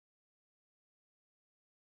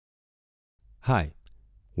Hi,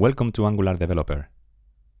 welcome to Angular Developer.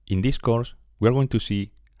 In this course, we are going to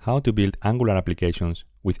see how to build Angular applications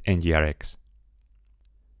with NgRx.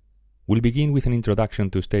 We'll begin with an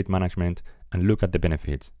introduction to state management and look at the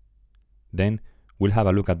benefits. Then, we'll have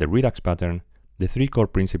a look at the Redux pattern, the three core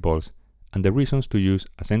principles, and the reasons to use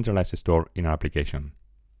a centralized store in our application.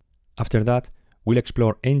 After that, we'll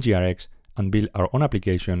explore NgRx and build our own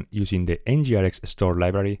application using the NgRx store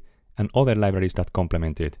library and other libraries that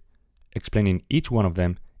complement it, explaining each one of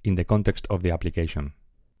them in the context of the application.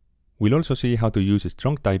 We'll also see how to use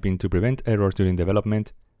strong typing to prevent errors during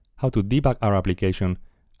development, how to debug our application,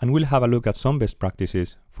 and we'll have a look at some best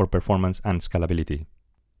practices for performance and scalability.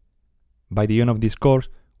 By the end of this course,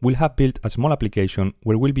 we'll have built a small application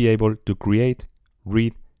where we'll be able to create,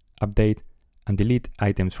 read, update, and delete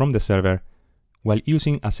items from the server while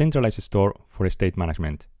using a centralized store for state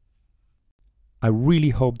management. I really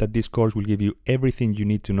hope that this course will give you everything you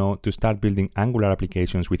need to know to start building Angular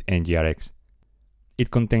applications with NgRx. It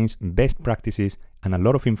contains best practices and a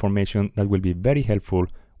lot of information that will be very helpful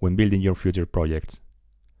when building your future projects.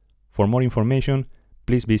 For more information,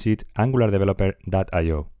 please visit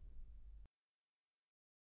angulardeveloper.io.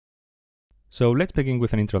 So let's begin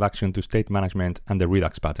with an introduction to state management and the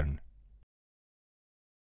Redux pattern.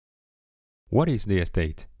 What is the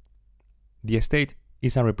state? The state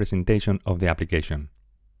is a representation of the application.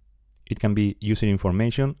 It can be user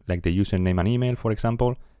information, like the username and email, for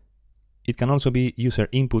example. It can also be user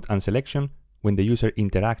input and selection when the user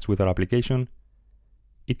interacts with our application.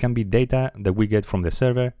 It can be data that we get from the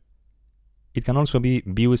server. It can also be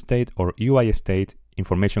view state or UI state,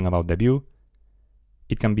 information about the view.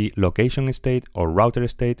 It can be location state or router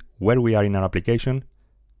state, where we are in our application,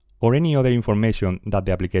 or any other information that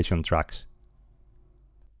the application tracks.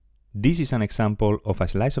 This is an example of a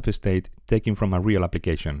slice of state taken from a real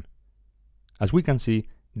application. As we can see,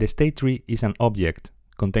 the state tree is an object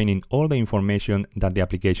containing all the information that the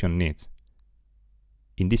application needs.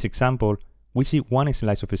 In this example, we see one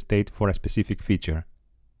slice of state for a specific feature,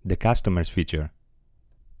 the customers feature.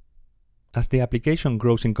 As the application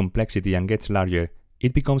grows in complexity and gets larger,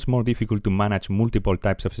 it becomes more difficult to manage multiple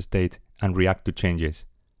types of state and react to changes,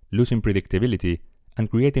 losing predictability and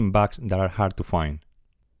creating bugs that are hard to find.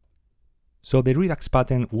 So the Redux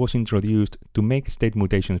pattern was introduced to make state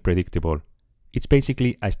mutations predictable. It's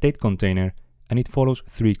basically a state container and it follows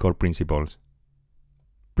three core principles.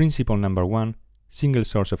 Principle number 1, single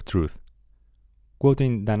source of truth.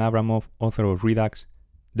 Quoting Dan Abramov, author of Redux,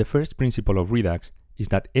 the first principle of Redux is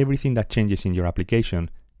that everything that changes in your application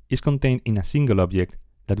is contained in a single object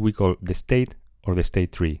that we call the state or the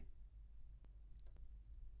state tree.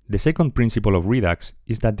 The second principle of Redux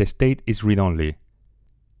is that the state is read-only.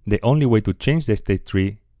 The only way to change the state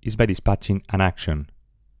tree is by dispatching an action.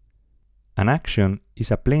 An action is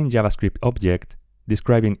a plain JavaScript object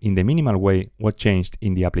describing in the minimal way what changed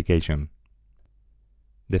in the application.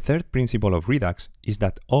 The third principle of Redux is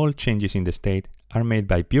that all changes in the state are made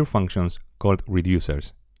by pure functions called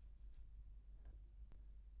reducers.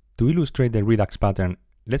 To illustrate the Redux pattern,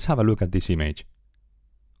 let's have a look at this image.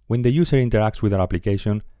 When the user interacts with our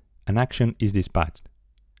application, an action is dispatched.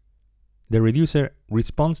 The reducer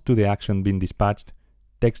responds to the action being dispatched,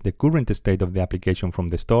 takes the current state of the application from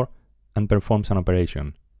the store, and performs an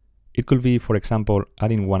operation. It could be, for example,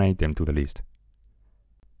 adding one item to the list.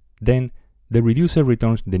 Then, the reducer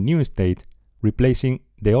returns the new state, replacing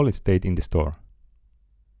the old state in the store.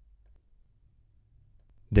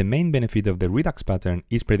 The main benefit of the Redux pattern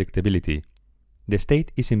is predictability. The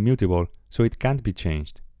state is immutable, so it can't be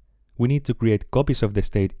changed. We need to create copies of the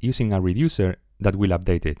state using a reducer that will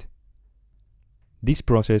update it. This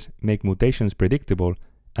process makes mutations predictable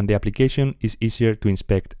and the application is easier to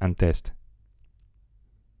inspect and test.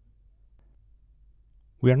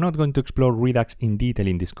 We are not going to explore Redux in detail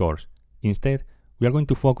in this course. Instead, we are going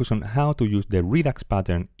to focus on how to use the Redux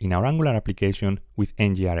pattern in our Angular application with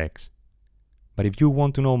NgRx. But if you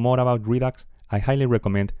want to know more about Redux, I highly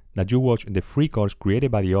recommend that you watch the free course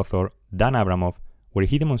created by the author Dan Abramov, where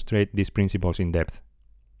he demonstrates these principles in depth.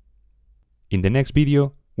 In the next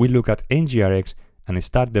video, we'll look at NgRx and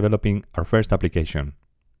start developing our first application.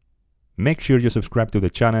 Make sure you subscribe to the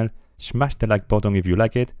channel, smash the like button if you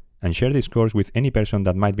like it, and share this course with any person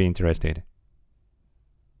that might be interested.